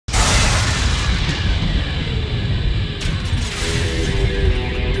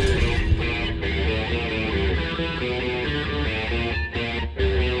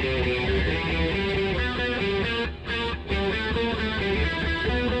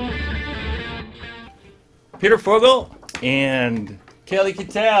Peter Fogel and Kelly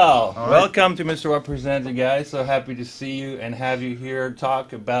Kittell. Right. Welcome to Mr. What Presenter, guys. So happy to see you and have you here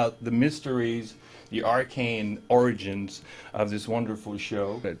talk about the mysteries, the arcane origins of this wonderful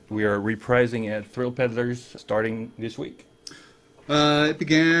show that we are reprising at Thrillpeddlers starting this week. It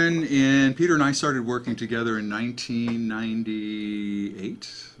began in, Peter and I started working together in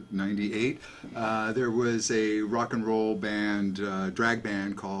 1998. There was a rock and roll band, drag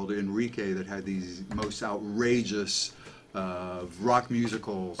band called Enrique that had these most outrageous rock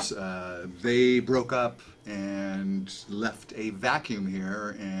musicals. They broke up and left a vacuum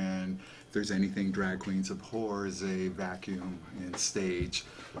here, and if there's anything drag queens abhor is a vacuum in stage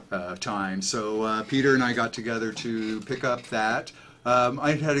time. So Peter and I got together to pick up that.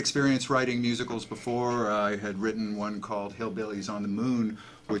 I had experience writing musicals before. I had written one called Hillbillies on the Moon,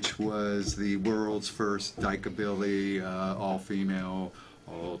 which was the world's first dyke-a-billy, all-female,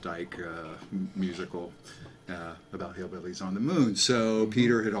 all-dyke musical about hillbillies on the moon. So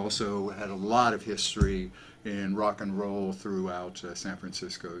Peter had also had a lot of history in rock and roll throughout San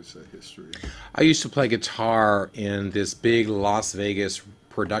Francisco's history. I used to play guitar in this big Las Vegas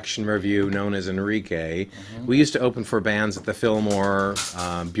production review known as Enrique. We used to open for bands at the Fillmore,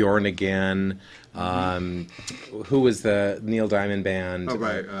 Bjorn Again, who was the Neil Diamond band? Oh,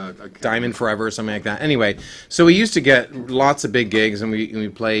 right. Diamond Forever or something like that. Anyway, so we used to get lots of big gigs, and we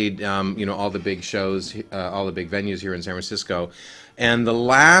played you know, all the big shows, all the big venues here in San Francisco. And the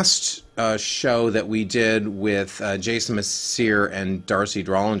last show that we did with Jason Messier and Darcy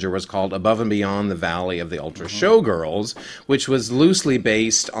Drollinger was called Above and Beyond the Valley of the Ultra Showgirls, which was loosely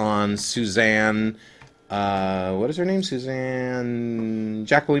based on Suzanne, what is her name? Suzanne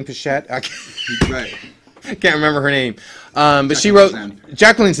Jacqueline Pichette? Right. I can't remember her name. But she wrote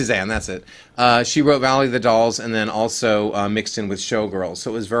Jacqueline Suzanne, that's it. She wrote Valley of the Dolls and then also mixed in with Showgirls.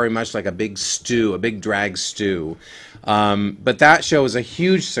 So it was very much like a big stew, a big drag stew. But that show was a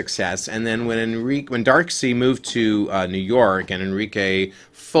huge success. And then when Darcy moved to New York and Enrique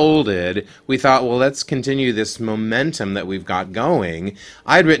folded, we thought, well, let's continue this momentum that we've got going.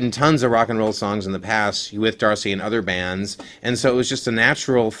 I'd written tons of rock and roll songs in the past with Darcy and other bands, and so it was just a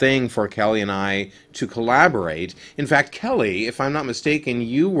natural thing for Kelly and I to collaborate. In fact, Kelly, if I'm not mistaken,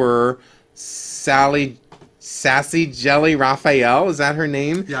 you were Sassy Jelly Raphael, is that her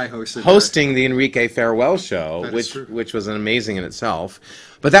name? Yeah, I hosted hosting the Enrique farewell show, which was amazing in itself.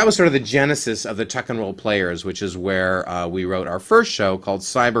 But that was sort of the genesis of the Tuck and Roll Players, which is where we wrote our first show called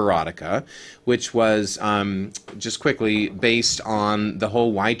Cyberotica, which was just quickly based on the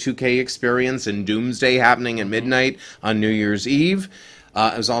whole Y2K experience and Doomsday happening at midnight on New Year's Eve.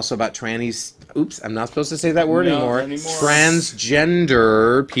 It was also about trannies. Oops, I'm not supposed to say that word anymore.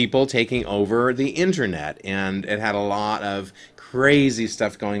 Transgender people taking over the internet, and it had a lot of crazy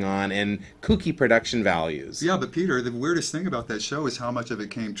stuff going on and kooky production values. Yeah, but Peter, the weirdest thing about that show is how much of it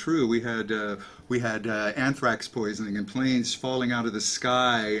came true. We had anthrax poisoning and planes falling out of the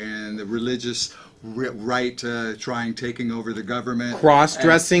sky, and the religious right taking over the government.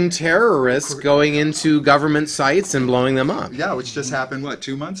 Cross-dressing terrorists going into government sites and blowing them up. Yeah, which just happened, what,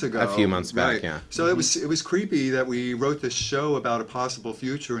 2 months ago? A few months back, right. Yeah. So it was creepy that we wrote this show about a possible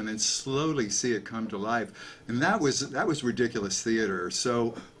future and then slowly see it come to life. And that was ridiculous theater.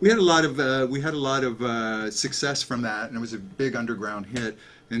 So we had a lot of success from that, and it was a big underground hit.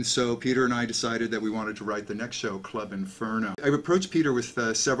 And so Peter and I decided that we wanted to write the next show, Club Inferno. I approached Peter with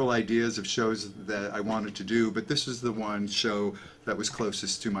several ideas of shows that I wanted to do, but this was the one show that was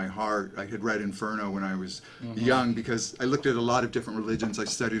closest to my heart. I had read Inferno when I was young because I looked at a lot of different religions. I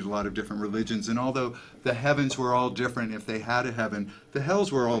studied a lot of different religions, and although the heavens were all different, if they had a heaven, the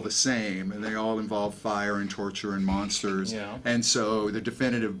hells were all the same, and they all involved fire and torture and monsters. Yeah. And so the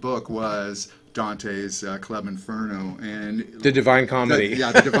definitive book was Dante's Club Inferno, and the Divine Comedy.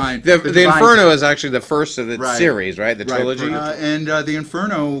 The Divine. the Inferno is actually the first of the series, right? The trilogy. And the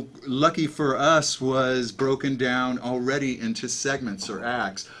Inferno, lucky for us, was broken down already into segments or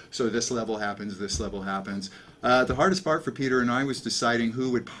acts. So this level happens, this level happens. The hardest part for Peter and I was deciding who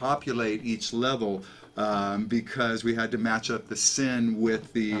would populate each level, because we had to match up the sin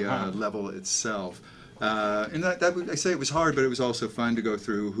with the level itself. And I say it was hard, but it was also fun to go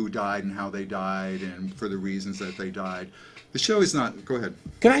through who died and how they died and for the reasons that they died. The show is not... Go ahead.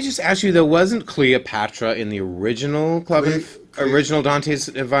 Can I just ask you, though, wasn't Cleopatra in the original original Dante's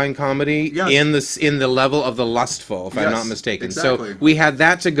Divine Comedy? Yes. In the level of the lustful, if I'm not mistaken. Exactly. So we had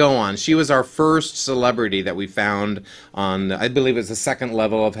that to go on. She was our first celebrity that we found on, I believe it's the second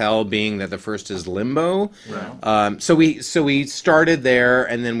level of hell, being that the first is limbo. Right. So we started there,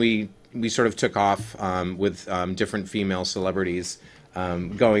 and then we sort of took off with different female celebrities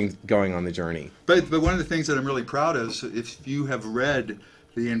going on the journey. But one of the things that I'm really proud of is if you have read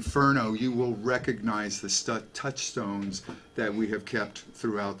the Inferno, you will recognize the touchstones that we have kept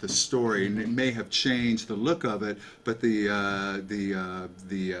throughout the story, and it may have changed the look of it, but the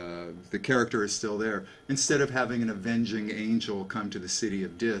character is still there. Instead of having an avenging angel come to the city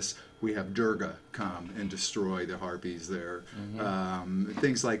of Dis, we have Durga come and destroy the harpies there.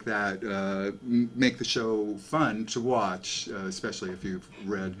 Things like that make the show fun to watch, especially if you've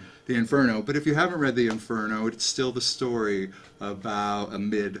read the Inferno. But if you haven't read the Inferno, it's still the story about a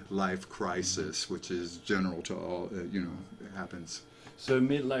midlife crisis, which is general to all, happens. So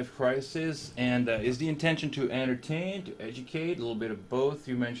midlife crisis, and is the intention to entertain, to educate, a little bit of both?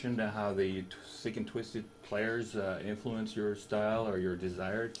 You mentioned how the Sick and Twisted players influence your style or your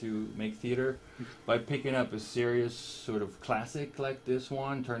desire to make theater by picking up a serious sort of classic like this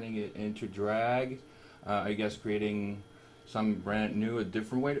one, turning it into drag, I guess creating some brand new, a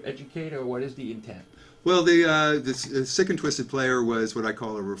different way to educate, or what is the intent? Well, the Sick and Twisted Player was what I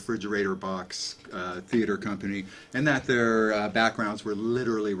call a refrigerator box theater company, and that their backgrounds were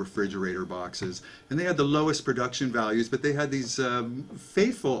literally refrigerator boxes. And they had the lowest production values, but they had these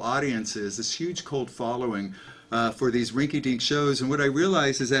faithful audiences, this huge cult following for these rinky-dink shows. And what I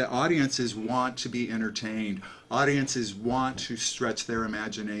realized is that audiences want to be entertained. Audiences want to stretch their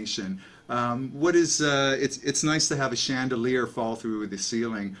imagination. It's nice to have a chandelier fall through the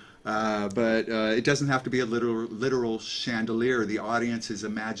ceiling. But it doesn't have to be a literal chandelier. The audience's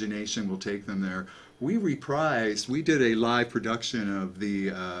imagination will take them there. We did a live production of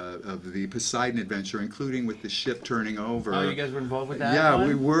the Poseidon Adventure, including with the ship turning over. Oh, you guys were involved with that? Yeah, one?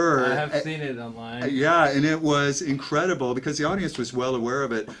 we were. I have seen it online. Yeah, and it was incredible because the audience was well aware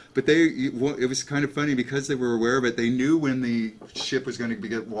of it. But it was kind of funny because they were aware of it. They knew when the ship was going to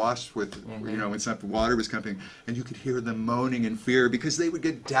get washed with, when some water was coming, and you could hear them moaning in fear because they would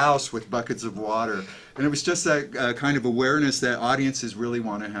get doused with buckets of water. And it was just that kind of awareness that audiences really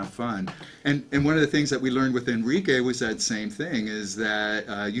want to have fun. And one of the things that we learned with Enrique was that same thing, is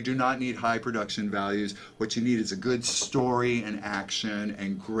that you do not need high production values. What you need is a good story and action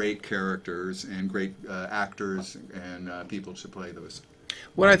and great characters and great actors and people to play those.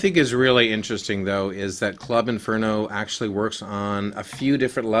 What I think is really interesting, though, is that Club Inferno actually works on a few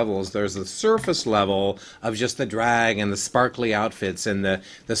different levels. There's the surface level of just the drag and the sparkly outfits and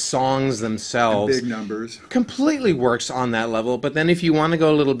the songs themselves. And big numbers. Completely works on that level. But then if you want to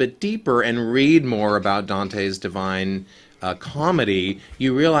go a little bit deeper and read more about Dante's Divine Comedy,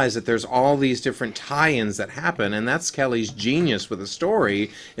 you realize that there's all these different tie-ins that happen. And that's Kelly's genius with the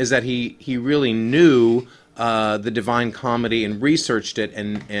story, is that he really knew the Divine Comedy and researched it,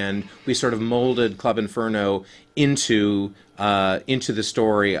 and we sort of molded Club Inferno into the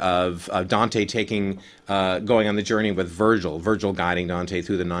story of Dante going on the journey with Virgil guiding Dante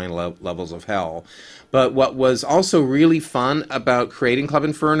through the 9 levels of hell. But what was also really fun about creating Club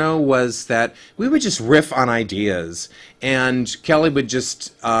Inferno was that we would just riff on ideas, and Kelly would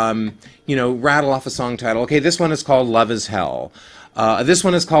just rattle off a song title. Okay, this one is called Love is Hell. This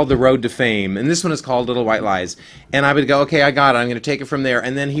one is called The Road to Fame, and this one is called Little White Lies. And I would go, okay, I got it. I'm going to take it from there.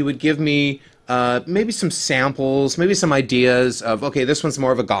 And then he would give me maybe some samples, maybe some ideas of, okay, this one's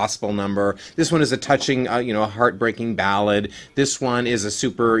more of a gospel number. This one is a touching, a heartbreaking ballad. This one is a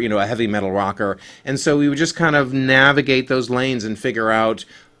super, a heavy metal rocker. And so we would just kind of navigate those lanes and figure out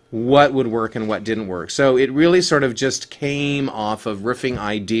what would work and what didn't work. So it really sort of just came off of riffing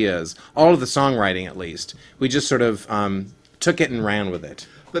ideas, all of the songwriting at least. We just sort of took it and ran with it.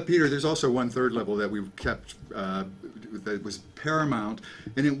 But Peter, there's also 1/3 level that we've kept that was paramount,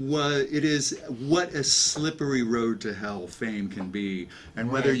 and it is what a slippery road to hell fame can be, and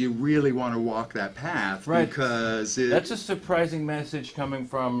whether you really want to walk that path, because that's a surprising message coming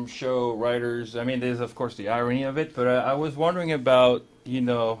from show writers. I mean, there's of course the irony of it, but I was wondering about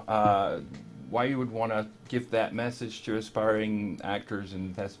why you would want to give that message to aspiring actors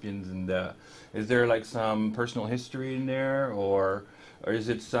and thespians, and is there like some personal history in there, or is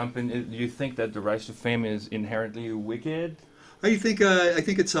it something? Do you think that the rise to fame is inherently wicked? I think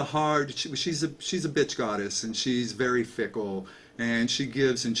it's a hard. She's a bitch goddess, and she's very fickle, and she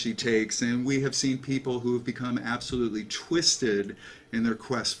gives and she takes, and we have seen people who have become absolutely twisted in their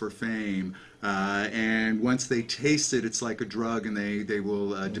quest for fame. And once they taste it, it's like a drug, and they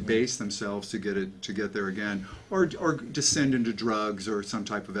will debase themselves to get there again, or descend into drugs or some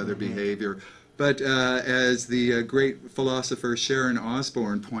type of other behavior. But as the great philosopher Sharon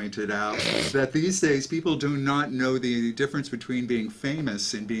Osbourne pointed out, that these days people do not know the difference between being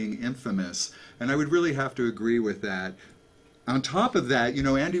famous and being infamous, and I would really have to agree with that. on top of that, you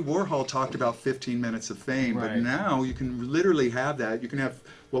know, Andy Warhol talked about 15 minutes of fame, but now you can literally have that. You can have,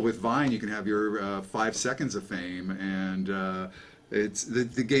 well, with Vine, you can have your 5 seconds of fame, and it's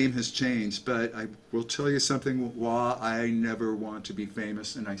the game has changed. But I will tell you something, Wah, I never want to be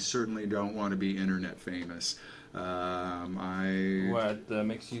famous, and I certainly don't want to be internet famous. What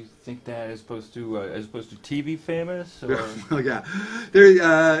makes you think that, as opposed to TV famous? Or? Well, yeah, there.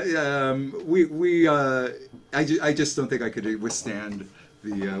 I just don't think I could withstand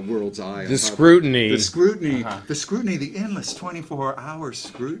the world's eye. The scrutiny. The scrutiny. The scrutiny. The endless 24-hour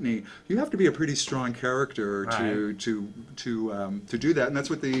scrutiny. You have to be a pretty strong character to do that, and that's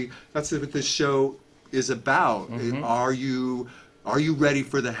what this show is about. Are you ready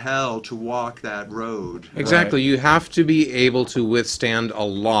for the hell to walk that road? Exactly. You have to be able to withstand a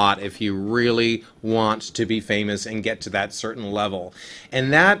lot if you really want to be famous and get to that certain level.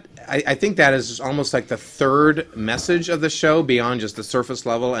 And that, I think that is almost like the third message of the show, beyond just the surface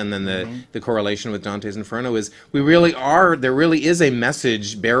level and then the correlation with Dante's Inferno, is there really is a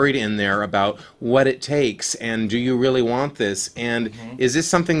message buried in there about what it takes, and do you really want this, and is this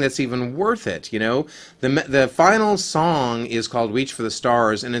something that's even worth it, you know? The final song is called Reach for the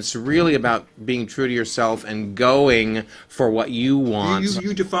Stars, and it's really about being true to yourself and going for what you want.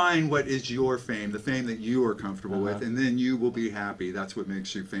 You define what is your fame, the fame that you are comfortable with, and then you will be happy. That's what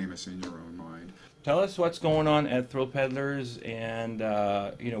makes you famous in your own mind. Tell us what's going on at Thrillpeddlers, and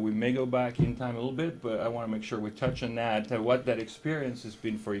you know, we may go back in time a little bit, but I want to make sure we touch on that, what that experience has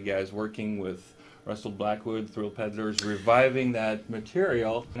been for you guys working with Russell Blackwood, Thrillpeddlers, reviving that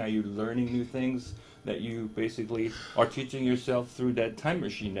material. Are you learning new things that you basically are teaching yourself through that time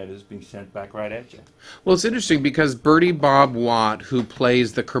machine that is being sent back right at you? Well, it's interesting because Birdie-Bob Watt, who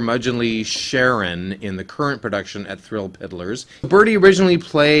plays the curmudgeonly Xaron in the current production at Thrillpeddlers, Birdie originally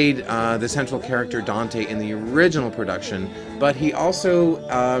played the central character Dante in the original production, but he also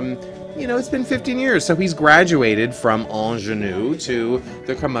you know, it's been 15 years, so he's graduated from ingenue to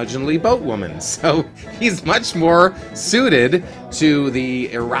the curmudgeonly boatwoman. So he's much more suited to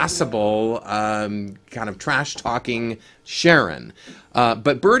the irascible, kind of trash-talking Xaron.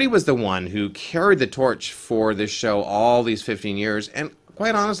 But Birdie was the one who carried the torch for this show all these 15 years, and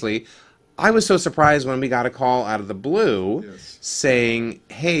quite honestly, I was so surprised when we got a call out of the blue saying,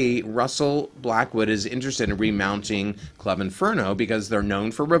 hey, Russell Blackwood is interested in remounting Club Inferno because they're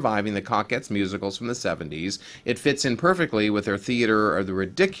known for reviving the Cockettes musicals from the 70s. It fits in perfectly with their theater of the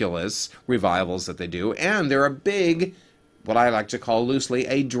ridiculous revivals that they do, and they're a big, what I like to call loosely,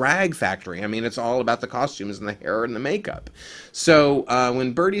 a drag factory. I mean, it's all about the costumes and the hair and the makeup. So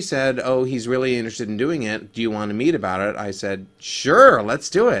when Birdie said, oh, he's really interested in doing it, do you want to meet about it? I said, sure, let's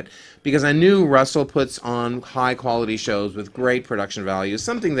do it. Because I knew Russell puts on high-quality shows with great production values,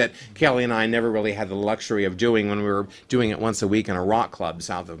 something that Kelly and I never really had the luxury of doing when we were doing it once a week in a rock club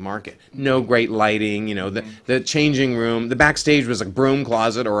south of Market. No great lighting, you know, the changing room, the backstage was a broom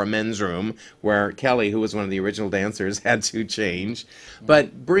closet or a men's room where Kelly, who was one of the original dancers, had to change.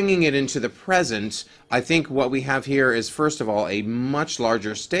 But bringing it into the present, I think what we have here is, first of all, a much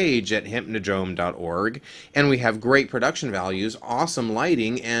larger stage at HYPNODROME.org, and we have great production values, awesome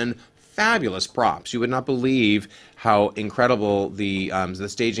lighting, and fabulous props. You would not believe how incredible the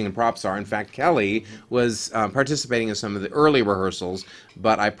staging and props are. In fact, Kelly was participating in some of the early rehearsals,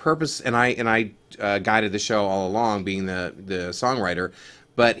 but I guided the show all along, being the songwriter.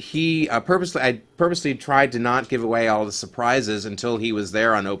 But I purposely tried to not give away all the surprises until he was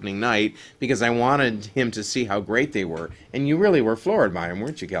there on opening night, because I wanted him to see how great they were. And you really were floored by them,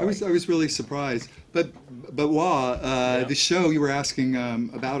 weren't you, Kelly? I was really surprised. But Wah, the show, you were asking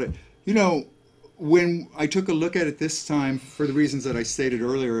about it. You know, when I took a look at it this time, for the reasons that I stated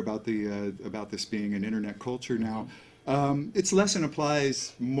earlier about this being an internet culture now, its lesson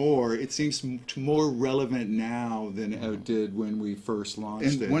applies more. It seems more relevant now than it did when we first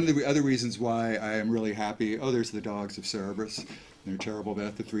launched it. One of the other reasons why I am really happy, there's the dogs of Cerberus. They're terrible,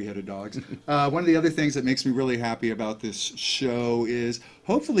 Beth, the three-headed dogs. One of the other things that makes me really happy about this show is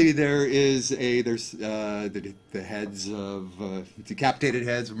hopefully there's the heads of decapitated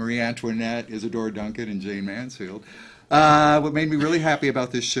heads of Marie Antoinette, Isadora Duncan, and Jane Mansfield. What made me really happy about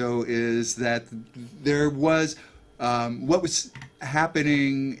this show is that there was what was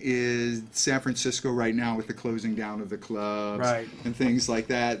happening in San Francisco right now with the closing down of the clubs and things like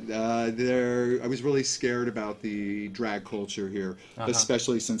that. I was really scared about the drag culture here,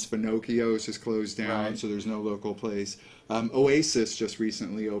 especially since Finocchio's has closed down, so there's no local place. Oasis just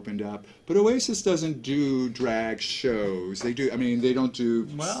recently opened up, but Oasis doesn't do drag shows. They do. I mean, they don't do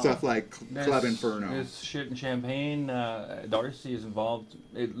stuff like Club Inferno. There's Shit and Champagne. Darcy is involved.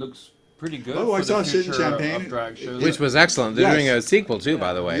 It looks pretty good. Oh, I for saw the Shit and future Champagne. of drag shows. Which was excellent. They're Yes. doing a sequel too,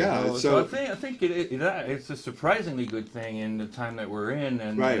 by the way. Yeah. So I think it's a surprisingly good thing in the time that we're in,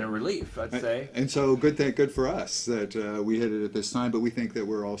 and, Right. and a relief, I'd say. And so good for us that we hit it at this time, but we think that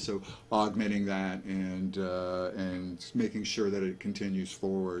we're also augmenting that and making sure that it continues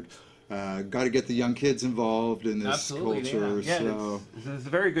forward. Got to get the young kids involved in this culture. Yeah, So it's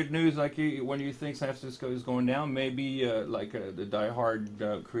very good news. Like when you think San Francisco is going down, maybe the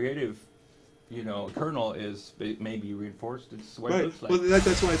diehard creative, kernel is maybe reinforced. It's what it looks like. Well,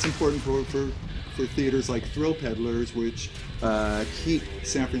 that's why it's important for theaters like Thrillpeddlers, which keep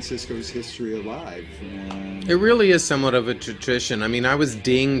San Francisco's history alive. And It really is somewhat of a tradition. I mean, I was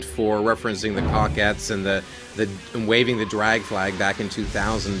dinged for referencing the Cockettes and the waving the drag flag back in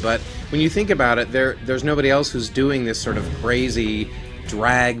 2000. But when you think about it, there's nobody else who's doing this sort of crazy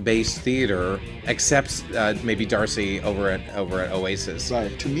drag-based theater except maybe Darcy over at Oasis.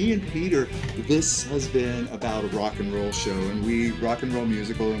 Right. To me and Peter, this has been about a rock and roll show, and rock and roll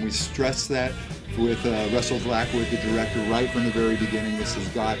musical, and we stress that with Russell Blackwood, the director, right from the very beginning. This has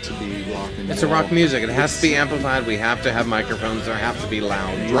got to be rock and roll. It's a rock music. It has to be amplified. We have to have microphones. There have to be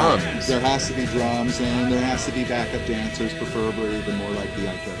loud drums. There has to be drums, and there has to be backup dancers, preferably the more like the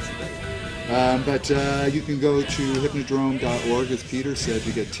Ikettes today. But you can go to hypnodrome.org, as Peter said,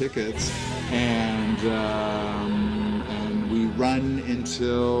 to get tickets, and we run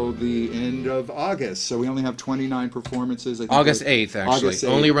until the end of August. So we only have 29 performances. I think August 8th, actually. August 8th.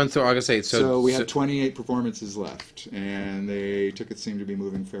 Only runs through August 8th. So we have 28 performances left, and tickets seem to be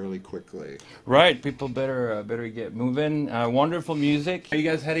moving fairly quickly. Right, people better get moving. Wonderful music. Are you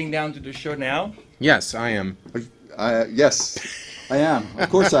guys heading down to the show now? Yes, I am. Yes. I am. Of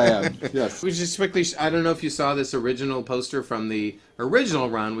course I am. Yes. We just quickly, I don't know if you saw this original poster from the original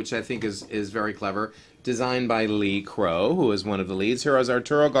run, which I think is very clever, designed by Leigh Crow, who is one of the leads. Here is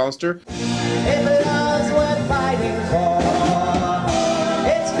Arturo Galster. If it was worth fighting for,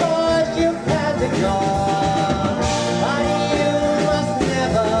 it's cause you can't ignore. But you must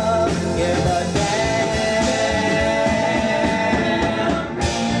never give a damn.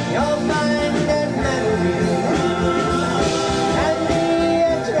 You'll find that memory and be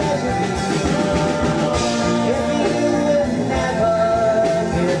a treasure if you never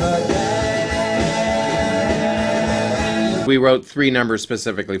give a damn. We wrote 3 numbers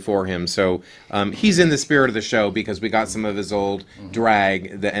specifically for him, so he's in the spirit of the show because we got some of his old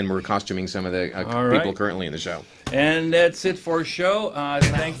drag, and we're costuming some of the people currently in the show. And that's it for our show.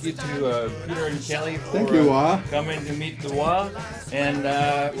 Thank you to Peter and Kelly for coming to meet the Wah. And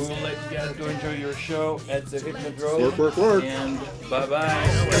we will let you guys go enjoy your show at the Hypnodrome. Work. And bye-bye.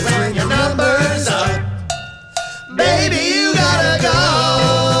 When your number's up, baby, you gotta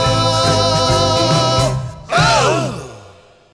go.